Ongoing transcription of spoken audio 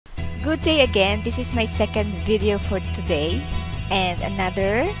Good day again. This is my second video for today and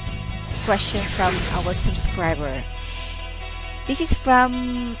another question from our subscriber. This is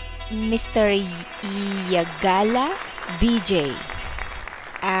from Mr. Yagala VJ.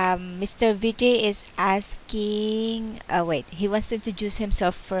 Mr. VJ is asking, he wants to introduce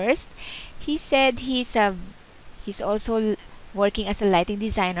himself first. He said he's also working as a lighting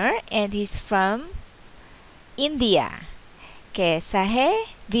designer and he's from India. Kaisa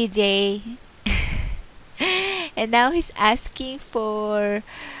hai VJ? And now he's asking for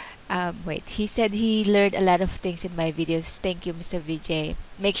he said he learned a lot of things in my videos. Thank you, Mr. VJ.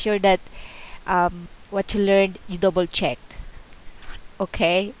 Make sure that what you learned you double checked,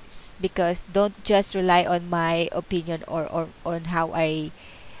 okay? Because don't just rely on my opinion or on how I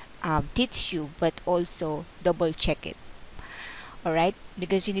teach you, but also double check it. Alright,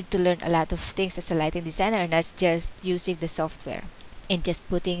 because you need to learn a lot of things as a lighting designer, not just using the software and just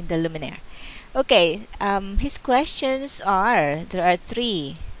putting the luminaire. Okay, his questions there are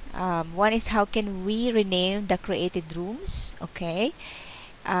three. One is, how can we rename the created rooms? Okay,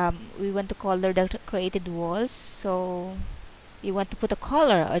 we want to color the created walls, so you want to put a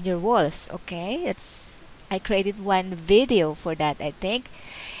color on your walls. Okay, I created one video for that, I think.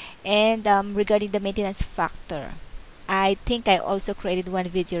 And regarding the maintenance factor, I think I also created one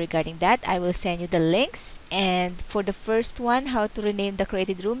video regarding that. I will send you the links. And for the first one, how to rename the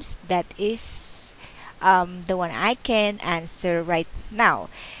created rooms, that is the one I can answer right now.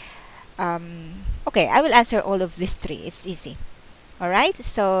 Okay, I will answer all of these three. It's easy. Alright,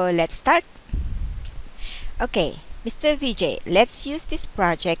 so let's start. Okay, Mr. VJ, let's use this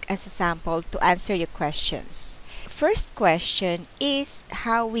project as a sample to answer your questions. First question is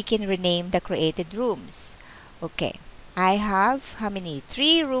how we can rename the created rooms. Okay, I have how many?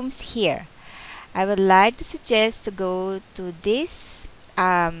 3 rooms here. I would like to suggest to go to this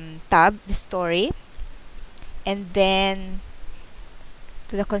tab, the story, and then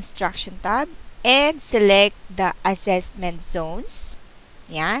to the construction tab and select the assessment zones.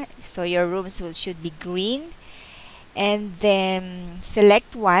 Yeah, so your rooms should be green, and then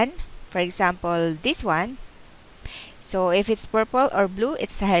select one, for example this one. So if it's purple or blue,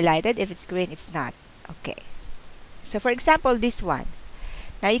 it's highlighted. If it's green, it's not. Okay, so for example this one,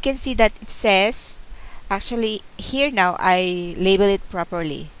 now you can see that it says, actually here now I label it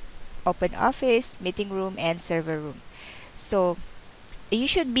properly: open office, meeting room, and server room. So you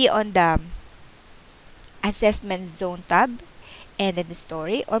should be on the assessment zone tab and in the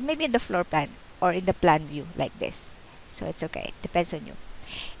story, or maybe in the floor plan or in the plan view like this. So it's okay, depends on you.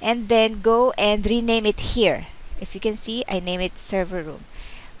 And then go and rename it here. If you can see, I name it server room.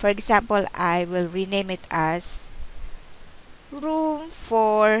 For example, I will rename it as room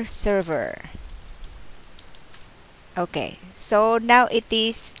for server. Okay, so now it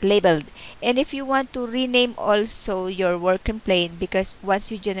is labeled. And if you want to rename also your working plane, because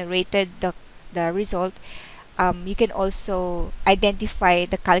once you generated the result, you can also identify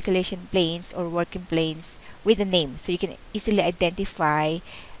the calculation planes or working planes with a name, so you can easily identify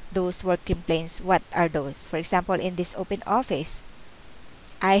those working planes. What are those? For example, in this open office,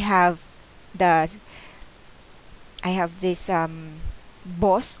 I have this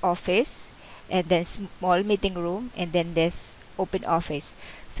boss office, and then small meeting room, and then this open office.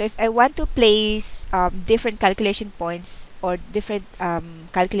 So if I want to place different calculation points or different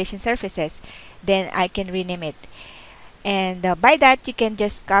calculation surfaces, then I can rename it. And by that, you can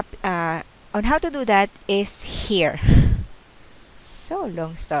just copy. On how to do that is here. So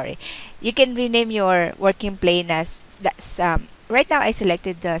long story. You can rename your working plane as that's right now I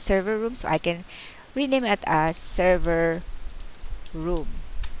selected the server room, so I can rename it as server room.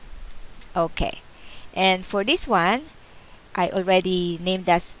 Okay, and for this one I already named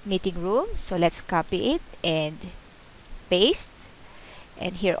as meeting room, so let's copy it and paste.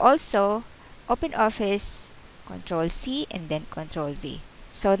 And here also open office, Control C and then Control V.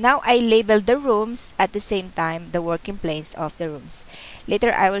 So now I labeled the rooms at the same time the working planes of the rooms.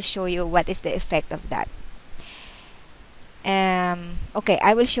 Later I will show you what is the effect of that. Okay,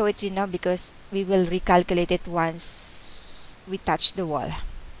 I will show it to you now because we will recalculate it once we touch the wall.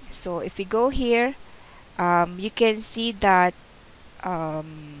 So if we go here, you can see that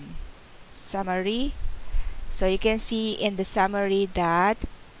summary. So you can see in the summary that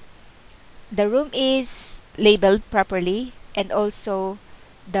the room is labeled properly, and also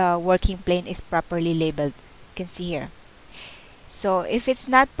the working plane is properly labeled. You can see here. So if it's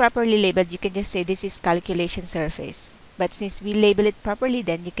not properly labeled, you can just say this is calculation surface. But since we label it properly,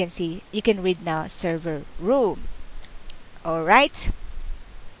 then you can read now server room. Alright,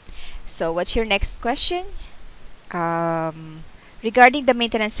 so what's your next question? regarding the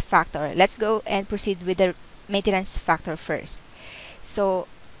maintenance factor, let's go and proceed with the maintenance factor first. So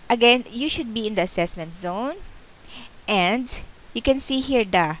again, you should be in the assessment zone, and you can see here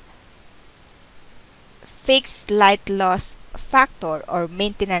the fixed light loss factor or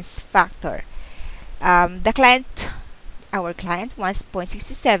maintenance factor. Our client wants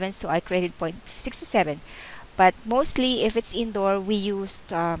 0.67, so I created 0.67. But mostly, if it's indoor, we used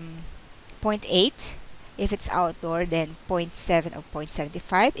 0.8. If it's outdoor, then 0.7 or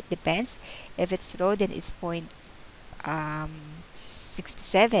 0.75. It depends. If it's raw, then it's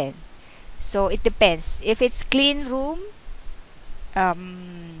 0.67. So it depends. If it's clean room,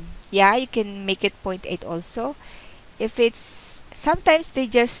 yeah, you can make it 0.8 also. If it's, sometimes they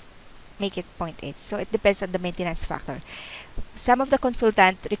just make it 0.8. So it depends on the maintenance factor. Some of the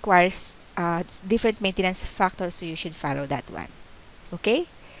consultant requires different maintenance factors, so you should follow that one. Okay?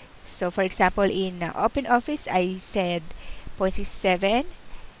 So for example, in open office, I said 0.67.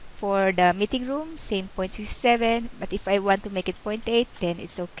 For the meeting room, same 0.67. But if I want to make it 0.8, then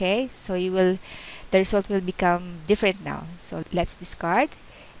it's okay. So the result will become different now. So let's discard.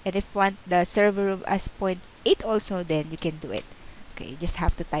 And if you want the server room as 0.8 also, then you can do it. Okay, you just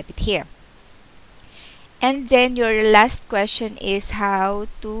have to type it here. And then your last question is how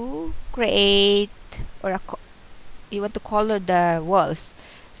to create, or you want to color the walls.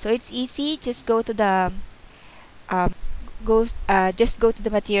 So it's easy. Just go to the just go to the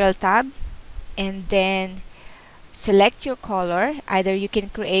material tab, and then select your color. Either you can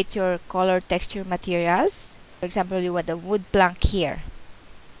create your color texture materials. For example, you want the wood plank here,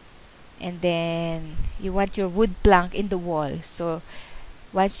 and then you want your wood plank in the wall. So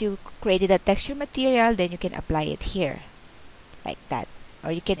once you created a texture material, then you can apply it here like that,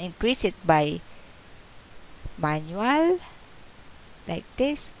 or you can increase it by manual like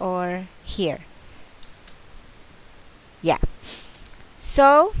this, or here. Yeah.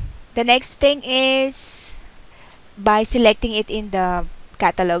 So the next thing is by selecting it in the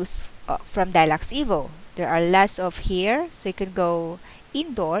catalogs from DiaLux Evo. There are lots of here, so you can go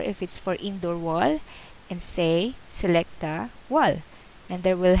indoor if it's for indoor wall, and say select the wall, and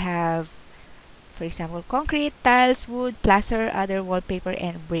there will have, for example, concrete, tiles, wood, plaster, other wallpaper,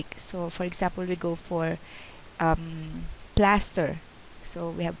 and brick. So for example, we go for plaster. So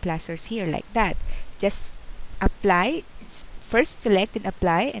we have plasters here like that. Just apply, first select and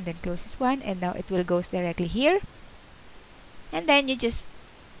apply, and then close this one, and now it will go directly here. And then you just,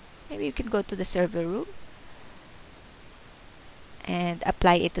 maybe you can go to the server room and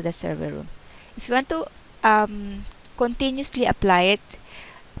apply it to the server room. If you want to continuously apply it,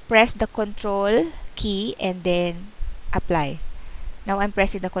 press the control key and then apply. Now I'm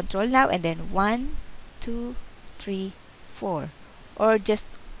pressing the control now, and then 1, 2, 3, 4, or just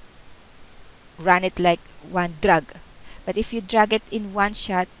run it like one drag. But if you drag it in one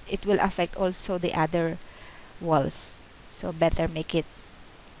shot, it will affect also the other walls. So better make it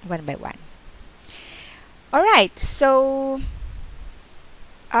one by one. Alright, so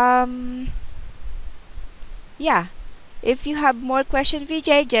yeah, if you have more questions,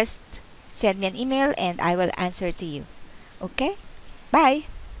 VJ, just send me an email and I will answer to you. Okay? Bye!